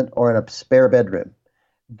 basement or in a spare bedroom.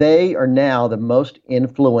 They are now the most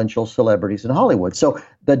influential celebrities in Hollywood. So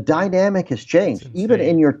the dynamic has changed, even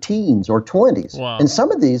in your teens or 20s. Wow. And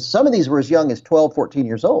some of these were as young as 12, 14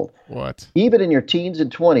 years old. What? Even in your teens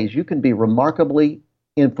and 20s, you can be remarkably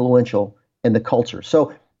influential in the culture.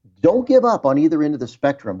 So don't give up on either end of the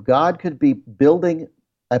spectrum. God could be building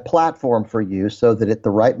a platform for you so that at the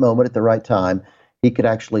right moment, at the right time, he could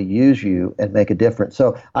actually use you and make a difference.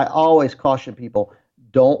 So I always caution people,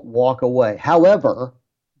 don't walk away. However,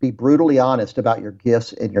 be brutally honest about your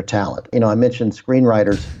gifts and your talent. I mentioned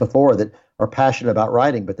screenwriters before that are passionate about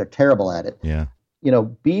writing, but they're terrible at it. Yeah.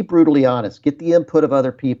 Be brutally honest. Get the input of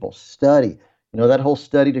other people. Study. That whole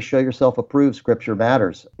study to show yourself approved scripture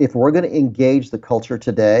matters. If we're going to engage the culture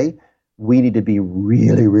today, we need to be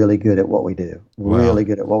really, really good at what we do. Really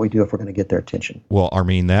good at what we do if we're going to get their attention. Well,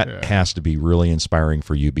 Armin, that has to be really inspiring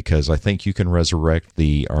for you, because I think you can resurrect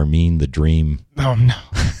the Armin the Dream. Oh, no.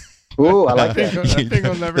 Ooh, I like that. That thing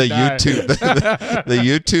will never die. The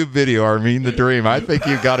YouTube video, Armin the Dream. I think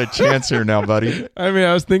you've got a chance here now, buddy. I mean,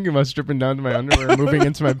 I was thinking about stripping down to my underwear, moving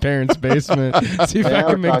into my parents' basement, see if I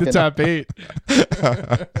can make the top 8.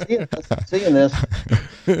 Seeing this.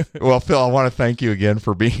 Well, Phil, I want to thank you again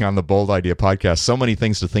for being on the Bold Idea podcast. So many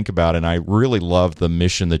things to think about, and I really love the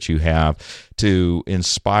mission that you have to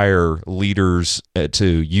inspire leaders to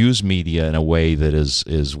use media in a way that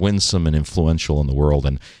is winsome and influential in the world.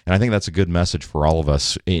 And I think that's a good message for all of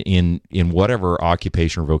us in whatever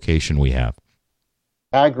occupation or vocation we have.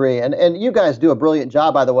 I agree. And you guys do a brilliant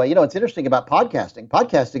job, by the way. It's interesting about podcasting.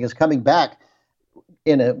 Podcasting is coming back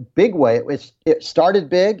in a big way. It started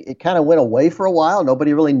big. It kind of went away for a while.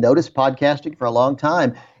 Nobody really noticed podcasting for a long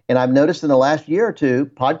time. And I've noticed in the last year or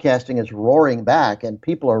two, podcasting is roaring back and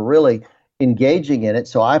people are really engaging in it.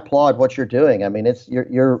 So I applaud what you're doing. I mean,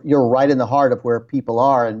 you're right in the heart of where people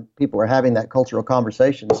are, and people are having that cultural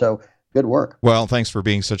conversation. So good work. Well, thanks for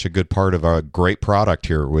being such a good part of a great product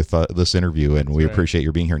here with this interview, and we appreciate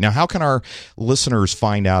your being here. Now, how can our listeners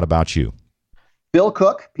find out about you? Phil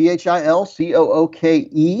Cook,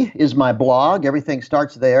 PhilCooke is my blog. Everything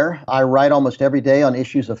starts there. I write almost every day on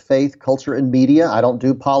issues of faith, culture, and media. I don't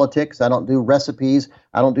do politics. I don't do recipes.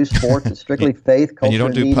 I don't do sports. It's strictly faith, culture, and you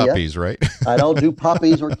don't do media. puppies, right? I don't do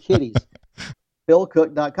puppies or kitties.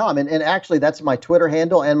 PhilCooke.com. And actually, that's my Twitter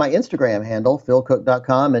handle and my Instagram handle,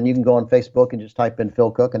 PhilCooke.com. And you can go on Facebook and just type in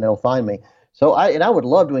Phil Cook and it'll find me. So I would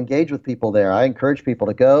love to engage with people there. I encourage people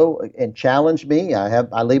to go and challenge me.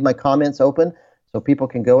 I leave my comments open, so people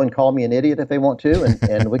can go and call me an idiot if they want to,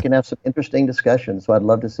 and we can have some interesting discussions. So I'd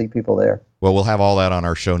love to see people there. Well, we'll have all that on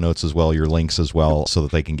our show notes as well, your links as well, so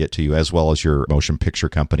that they can get to you, as well as your motion picture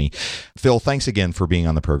company. Phil, thanks again for being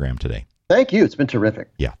on the program today. Thank you. It's been terrific.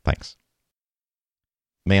 Yeah, thanks.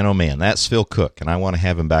 Man, oh man, that's Phil Cook, and I want to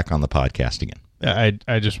have him back on the podcast again.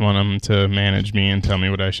 I just want him to manage me and tell me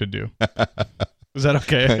what I should do. Is that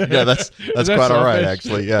okay? Yeah, that's that quite all right, selfish?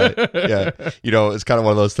 actually. Yeah. It's kind of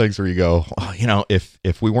one of those things where you go, oh,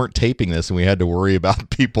 if we weren't taping this and we had to worry about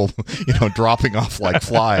people, dropping off like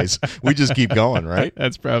flies, we just keep going, right?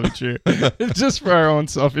 That's probably true. It's just for our own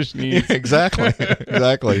selfish needs. Exactly.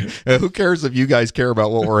 Who cares if you guys care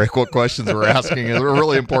about what questions we're asking? They're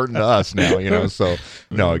really important to us now, So,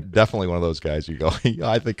 no, definitely one of those guys. You go,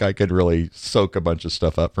 I think I could really soak a bunch of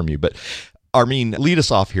stuff up from you, but. Armin, lead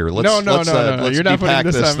us off here. Let's No. You're not putting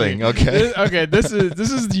this on thing. me. Okay. Okay. This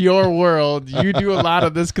is your world. You do a lot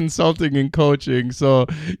of this consulting and coaching, so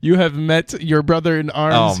you have met your brother in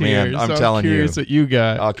arms here. Oh man, I'm so telling you. Curious what you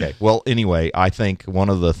got. Okay. Well, anyway, I think one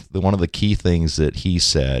of the key things that he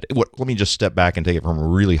said. Let me just step back and take it from a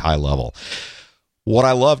really high level. What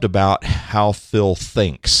I loved about how Phil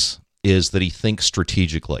thinks is that he thinks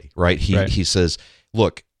strategically. Right. He says,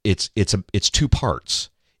 look, it's two parts.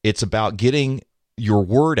 It's about getting your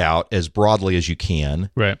word out as broadly as you can.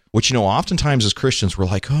 Right. Which, oftentimes as Christians, we're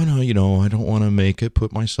like, oh, no, I don't want to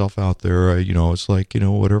put myself out there. It's like,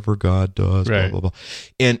 whatever God does, right. blah, blah, blah.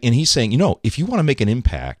 And he's saying, if you want to make an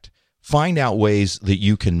impact, find out ways that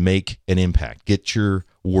you can make an impact. Get your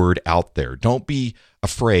word out there. Don't be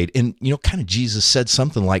afraid. And, kind of Jesus said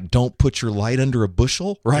something like, don't put your light under a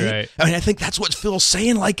bushel, right? I mean, I think that's what Phil's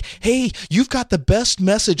saying. Like, hey, you've got the best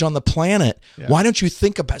message on the planet. Yeah. Why don't you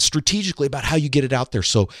think about strategically about how you get it out there?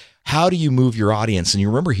 So how do you move your audience? And you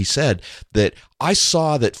remember he said that I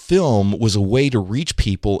saw that film was a way to reach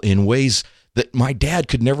people in ways that my dad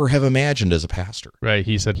could never have imagined as a pastor. Right.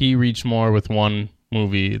 He said he reached more with one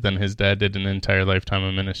movie than his dad did an entire lifetime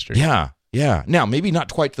of ministry. Yeah. Now, maybe not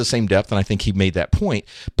quite to the same depth, and I think he made that point,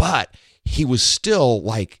 but he was still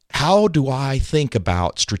like, how do I think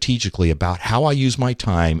about strategically about how I use my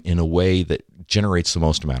time in a way that generates the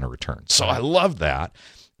most amount of return? So I love that.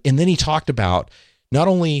 And then he talked about not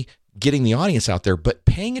only getting the audience out there, but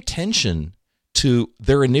paying attention to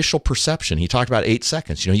their initial perception. He talked about 8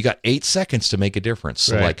 seconds. You got 8 seconds to make a difference.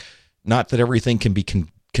 So like, not that everything can be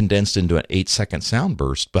condensed into an 8-second sound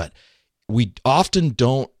burst, but we often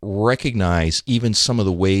don't recognize even some of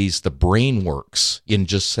the ways the brain works in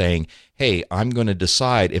just saying, hey, I'm going to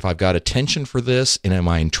decide if I've got attention for this and am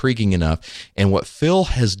I intriguing enough? And what Phil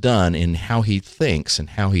has done in how he thinks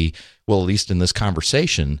and how he, well, at least in this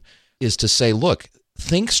conversation, is to say, look,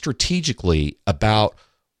 think strategically about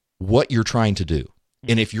what you're trying to do.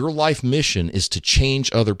 And if your life mission is to change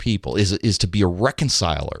other people, is to be a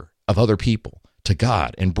reconciler of other people to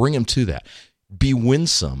God and bring them to that, be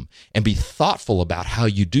winsome and be thoughtful about how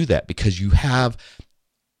you do that, because you have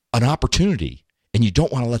an opportunity and you don't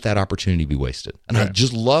want to let that opportunity be wasted. And I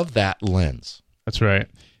just love that lens. That's right.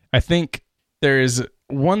 I think there is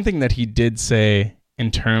one thing that he did say in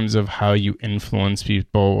terms of how you influence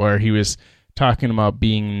people, where he was talking about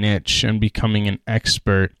being niche and becoming an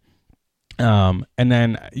expert. And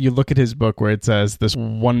then you look at his book where it says this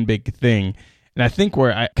one big thing. And I think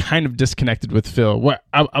where I kind of disconnected with Phil, where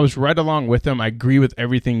I was right along with him. I agree with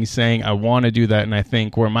everything he's saying. I want to do that. And I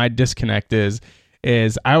think where my disconnect is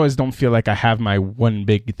I always don't feel like I have my one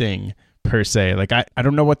big thing per se. Like I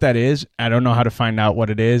don't know what that is. I don't know how to find out what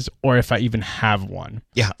it is, or if I even have one.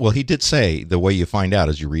 Yeah. Well, he did say the way you find out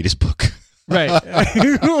is you read his book. Right.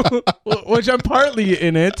 Which I'm partly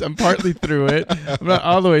in it. I'm partly through it. I'm not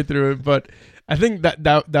all the way through it, but I think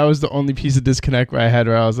that was the only piece of disconnect where I had,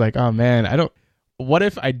 where I was like, oh man, what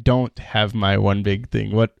if I don't have my one big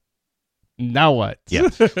thing? Now what? Yeah.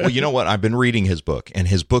 Well, you know what? I've been reading his book, and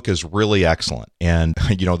his book is really excellent. And,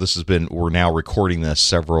 we're now recording this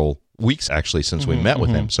several weeks actually since we met with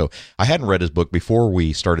him. So I hadn't read his book before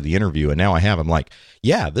we started the interview, and now I have. I'm like,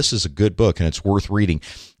 yeah, this is a good book and it's worth reading.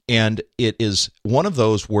 And it is one of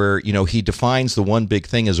those where, he defines the one big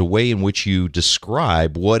thing as a way in which you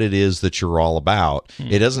describe what it is that you're all about.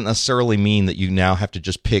 It doesn't necessarily mean that you now have to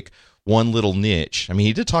just pick one little niche. I mean,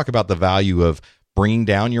 he did talk about the value of bringing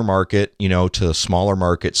down your market, to a smaller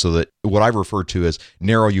market, so that what I've referred to as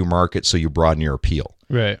narrow your market so you broaden your appeal.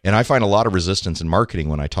 Right. And I find a lot of resistance in marketing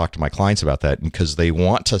when I talk to my clients about that, because they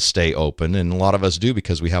want to stay open, and a lot of us do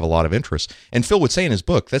because we have a lot of interest. And Phil would say in his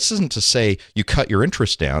book, this isn't to say you cut your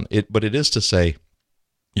interest down, but it is to say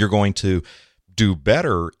you're going to do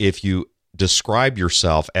better if you describe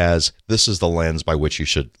yourself as, this is the lens by which you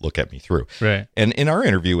should look at me through. Right. And in our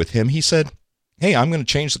interview with him, he said, hey, I'm going to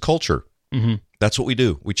change the culture. Mm-hmm. That's what we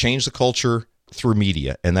do. We change the culture through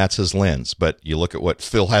media, and that's his lens. But you look at what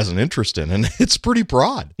Phil has an interest in, and it's pretty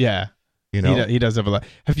broad. Yeah. He does have a lot.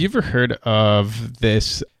 Have you ever heard of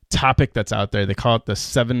this topic that's out there? They call it the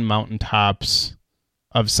 7 mountaintops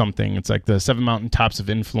of something. It's like the 7 mountaintops of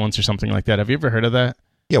influence or something like that. Have you ever heard of that?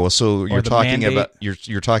 Yeah, well, so you're the talking mandate. about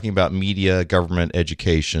you're talking about media, government,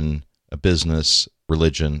 education, business,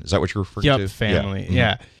 religion. Is that what you're referring to? Yep, family. Yeah.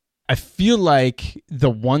 Yeah. I feel like the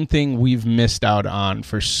one thing we've missed out on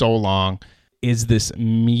for so long is this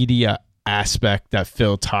media aspect that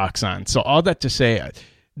Phil talks on. So all that to say,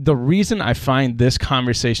 the reason I find this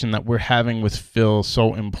conversation that we're having with Phil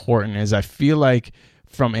so important is I feel like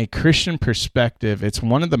from a Christian perspective, it's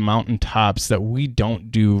one of the mountaintops that we don't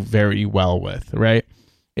do very well with, right?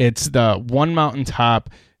 It's the one mountaintop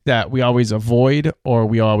that we always avoid, or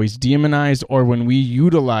we always demonize, or when we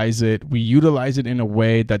utilize it in a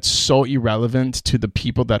way that's so irrelevant to the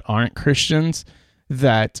people that aren't Christians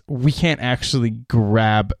that we can't actually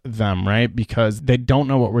grab them, right? Because they don't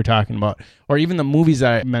know what we're talking about. Or even the movies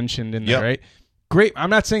that I mentioned in there, Yep. right? Great. I'm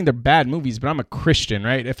not saying they're bad movies, but I'm a Christian,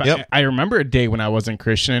 right? If I remember a day when I wasn't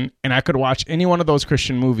Christian and I could watch any one of those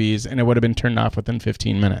Christian movies and it would have been turned off within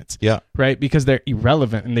 15 minutes. Yeah. Right? Because they're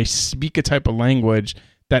irrelevant and they speak a type of language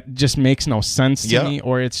that just makes no sense to me,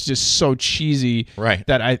 or it's just so cheesy Right.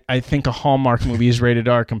 that I think a Hallmark movie is rated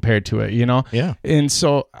R compared to it, you know? Yeah. And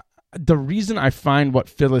so the reason I find what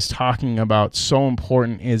Phil is talking about so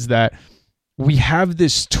important is that we have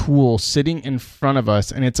this tool sitting in front of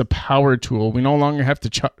us, and it's a power tool. We no longer have to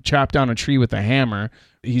chop down a tree with a hammer.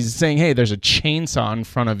 He's saying, hey, there's a chainsaw in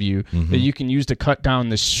front of you that you can use to cut down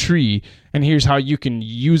this tree, and here's how you can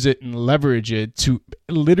use it and leverage it to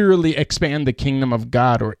literally expand the kingdom of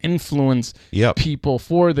God or influence people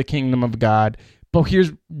for the kingdom of God. But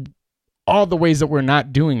here's all the ways that we're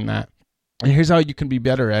not doing that. And here's how you can be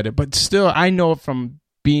better at it. But still, I know from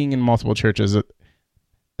being in multiple churches that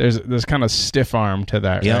there's kind of stiff arm to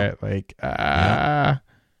that, right? Like,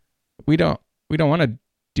 we don't want to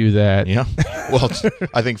do that. Yeah. Well,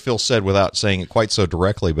 I think Phil said, without saying it quite so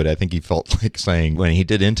directly, but I think he felt like saying when he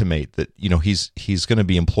did intimate that, he's going to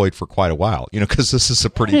be employed for quite a while, because this is a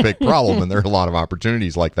pretty big problem and there are a lot of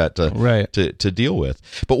opportunities like that to deal with.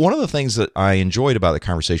 But one of the things that I enjoyed about the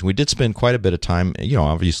conversation, we did spend quite a bit of time,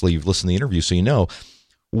 obviously you've listened to the interview, so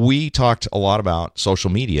we talked a lot about social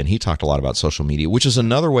media, and he talked a lot about social media, which is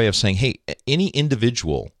another way of saying, hey, any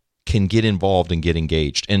individual can get involved and get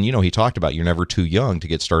engaged. And, he talked about you're never too young to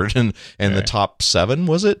get started. And the top 7,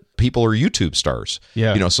 was it? People are YouTube stars.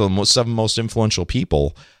 Yeah. So the 7 most influential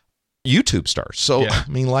people, YouTube stars. So,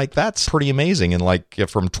 that's pretty amazing. And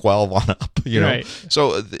from 12 on up, Right.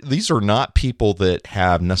 So these are not people that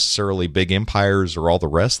have necessarily big empires or all the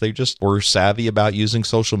rest. They just were savvy about using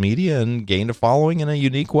social media and gained a following in a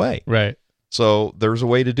unique way. Right. So there's a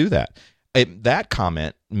way to do that. That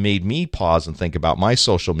comment made me pause and think about my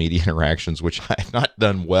social media interactions, which I have not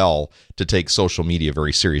done well to take social media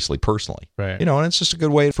very seriously personally. Right. And it's just a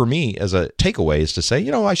good way for me as a takeaway is to say,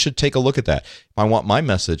 I should take a look at that. If I want my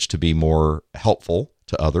message to be more helpful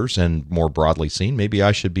to others and more broadly seen, maybe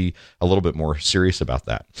I should be a little bit more serious about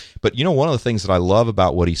that. But one of the things that I love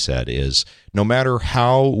about what he said is no matter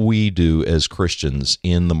how we do as Christians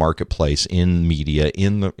in the marketplace, in media,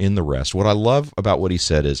 in the rest, what I love about what he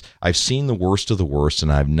said is I've seen the worst of the worst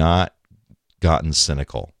and I've not gotten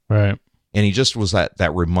cynical. Right. And he just was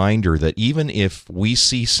that reminder that even if we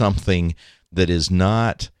see something that is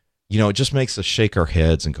not, it just makes us shake our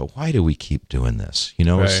heads and go, why do we keep doing this?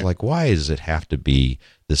 It's like, why does it have to be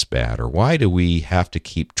this bad? Or why do we have to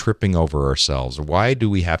keep tripping over ourselves? Or why do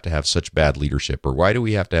we have to have such bad leadership? Or why do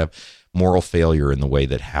we have to have moral failure in the way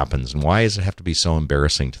that happens? And why does it have to be so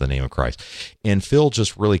embarrassing to the name of Christ? And Phil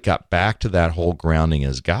just really got back to that whole grounding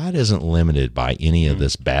as God isn't limited by any of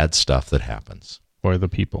this bad stuff that happens. Or the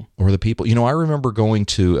people. I remember going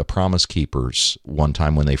to a Promise Keepers one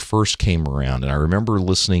time when they first came around, and I remember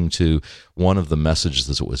listening to one of the messages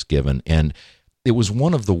that was given, and it was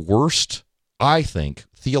one of the worst, I think,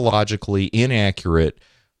 theologically inaccurate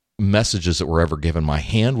messages that were ever given. My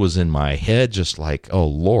hand was in my head just like, oh,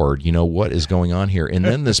 Lord, what is going on here? And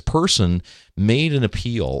then this person made an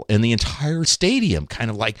appeal, and the entire stadium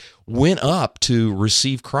kind of went up to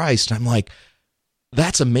receive Christ. I'm like,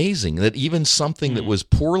 that's amazing that even something that was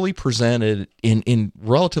poorly presented in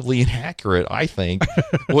relatively inaccurate, I think,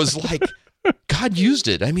 was God used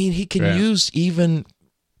it. I mean, he can use even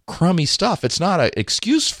crummy stuff. It's not an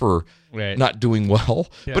excuse for not doing well,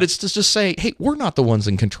 but it's just to say, hey, we're not the ones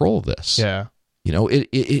in control of this. Yeah.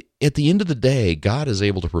 At the end of the day, God is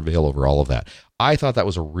able to prevail over all of that. I thought that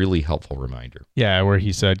was a really helpful reminder. Yeah, where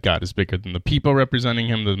he said God is bigger than the people representing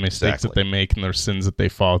him, the mistakes that they make, and their sins that they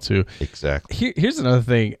fall to. Exactly. Here's another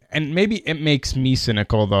thing, and maybe it makes me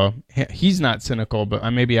cynical, though. He's not cynical, but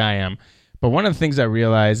maybe I am. But one of the things I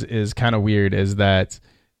realize is kind of weird is that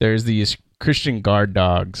there's these Christian guard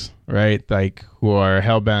dogs, right? Who are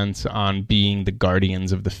hell-bent on being the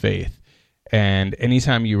guardians of the faith. And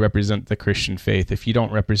anytime you represent the Christian faith, if you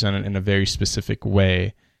don't represent it in a very specific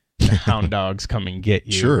way, the hound dogs come and get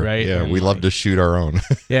you. Sure. Right. Yeah. And we love to shoot our own.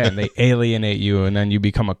 yeah. And they alienate you, and then you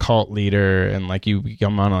become a cult leader, and like you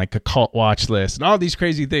become on like a cult watch list and all these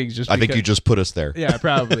crazy things. I think you just put us there. Yeah,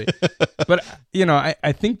 probably. But,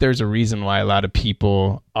 I think there's a reason why a lot of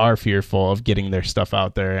people are fearful of getting their stuff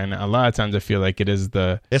out there. And a lot of times I feel like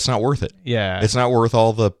it's not worth it. Yeah. It's not worth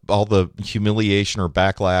all the humiliation or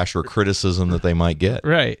backlash or criticism that they might get.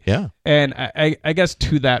 Right. Yeah. And I guess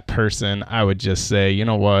to that person, I would just say, you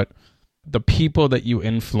know what? The people that you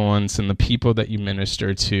influence and the people that you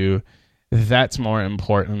minister to, that's more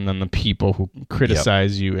important than the people who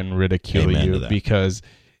criticize you and ridicule Amen you. to that. Because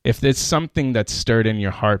if it's something that's stirred in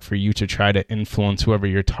your heart for you to try to influence whoever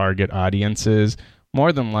your target audience is,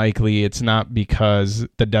 more than likely it's not because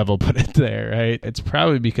the devil put it there, right? It's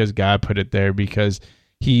probably because God put it there, because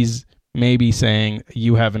he's maybe saying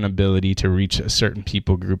you have an ability to reach a certain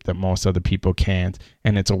people group that most other people can't,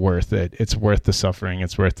 and it's worth it. It's worth the suffering.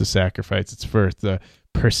 It's worth the sacrifice. It's worth the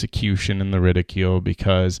persecution and the ridicule,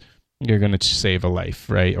 because you're going to save a life,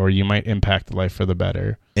 right? Or you might impact the life for the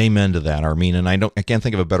better. Amen to that, Armin. And I can't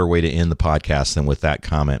think of a better way to end the podcast than with that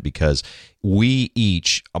comment, because we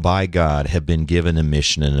each, by God, have been given a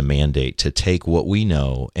mission and a mandate to take what we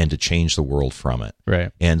know and to change the world from it.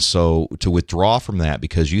 Right. And so to withdraw from that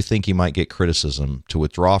because you think you might get criticism, to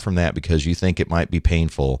withdraw from that because you think it might be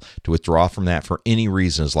painful, to withdraw from that for any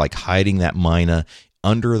reason is like hiding that mina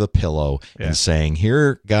under the pillow and saying,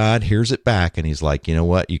 here, God, here's it back. And he's like, you know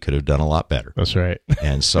what? You could have done a lot better. That's right.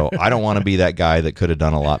 And so I don't want to be that guy that could have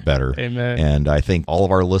done a lot better. Amen. And I think all of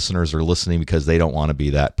our listeners are listening because they don't want to be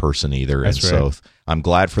that person either. That's and right. So I'm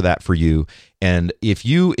glad for that for you. And if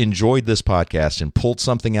you enjoyed this podcast and pulled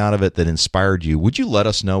something out of it that inspired you, would you let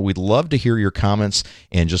us know? We'd love to hear your comments,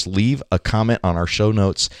 and just leave a comment on our show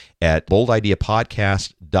notes at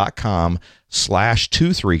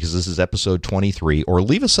boldideapodcast.com/23, because this is episode 23, or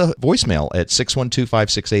leave us a voicemail at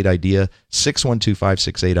 612-568-IDEA,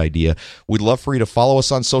 612-568-IDEA. We'd love for you to follow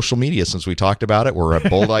us on social media since we talked about it. We're at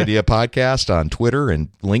Bold Idea Podcast on Twitter and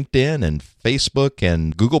LinkedIn and Facebook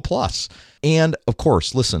and Google+. And, of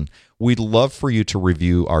course, listen, we'd love for you to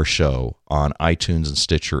review our show on iTunes and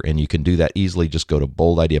Stitcher, and you can do that easily. Just go to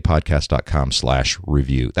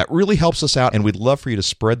boldideapodcast.com/review. That really helps us out, and we'd love for you to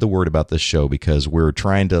spread the word about this show, because we're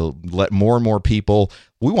trying to let more and more people,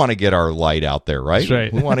 we want to get our light out there, right? That's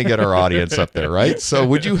right. We want to get our audience up there, right? So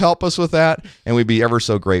would you help us with that? And we'd be ever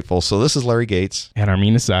so grateful. So this is Larry Gates. And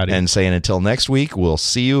Armin Asadi. And saying until next week, we'll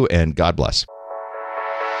see you, and God bless.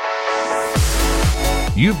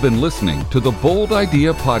 You've been listening to the Bold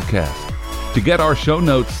Idea Podcast. To get our show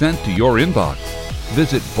notes sent to your inbox,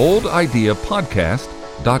 visit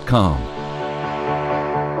boldideapodcast.com.